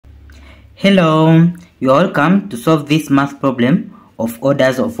Hello, you are welcome to solve this math problem of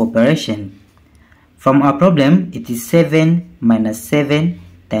orders of operation. From our problem, it is 7 minus 7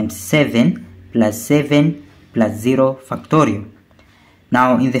 times 7 plus 7 plus 0 factorial.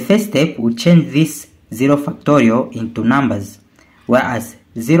 Now in the first step, we change this 0 factorial into numbers, whereas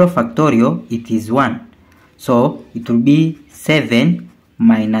 0 factorial it is 1. So it will be 7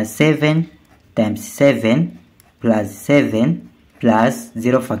 minus 7 times 7 plus 7 plus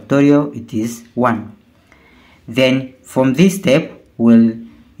 0 factorial, it is 1. Then from this step, we'll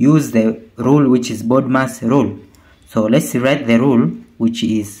use the rule which is BODMAS rule. So let's write the rule which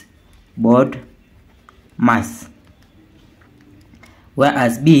is BODMAS.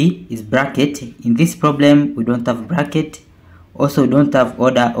 Whereas B is bracket. In this problem, we don't have bracket. Also, we don't have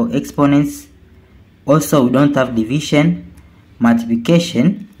order or exponents. Also, we don't have division.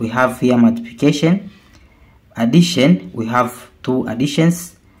 Multiplication, we have here multiplication. Addition, we have two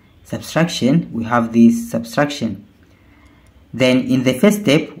additions. Subtraction, we have this subtraction. Then in the first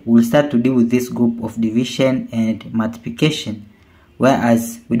step, we'll start to deal with this group of division and multiplication.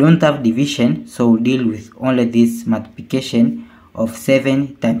 Whereas we don't have division, so we'll deal with only this multiplication of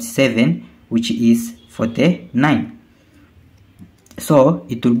 7 times 7, which is 49. So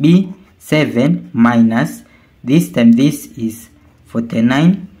it will be 7 minus, this time this is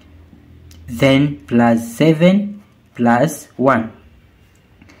 49, then plus 7 plus 1.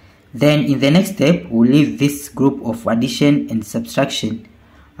 Then in the next step, we'll leave this group of addition and subtraction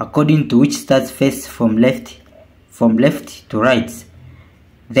according to which starts first from left to right.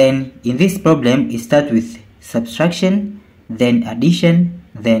 Then in this problem, it starts with subtraction, then addition,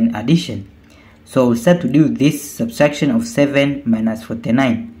 then addition. So we'll start to do this subtraction of 7 minus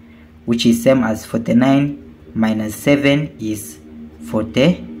 49, which is same as 49 minus 7 is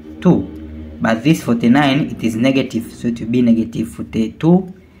 42. But this 49, it is negative, so it will be negative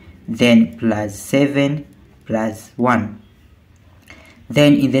 42, then plus 7 plus 1.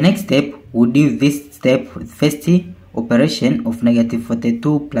 Then in the next step, we'll do this step with first operation of negative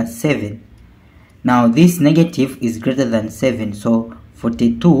 42 plus 7. Now this negative is greater than 7, so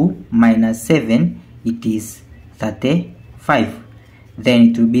 42 minus 7, it is 35. Then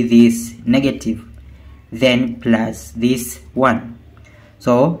it will be this negative, then plus this 1.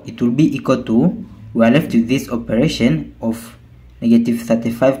 So it will be equal to, we are left with this operation of negative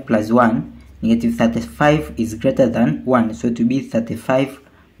 35 plus 1. Negative 35 is greater than 1, so it will be 35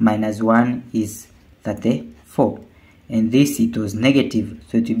 minus 1 is 34. And this, it was negative,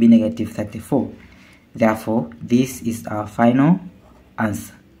 so it will be negative 34. Therefore, this is our final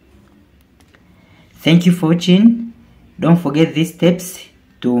answer. Thank you for watching. Don't forget these steps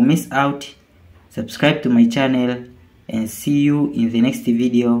to miss out. Subscribe to my channel and see you in the next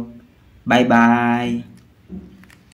video. Bye bye.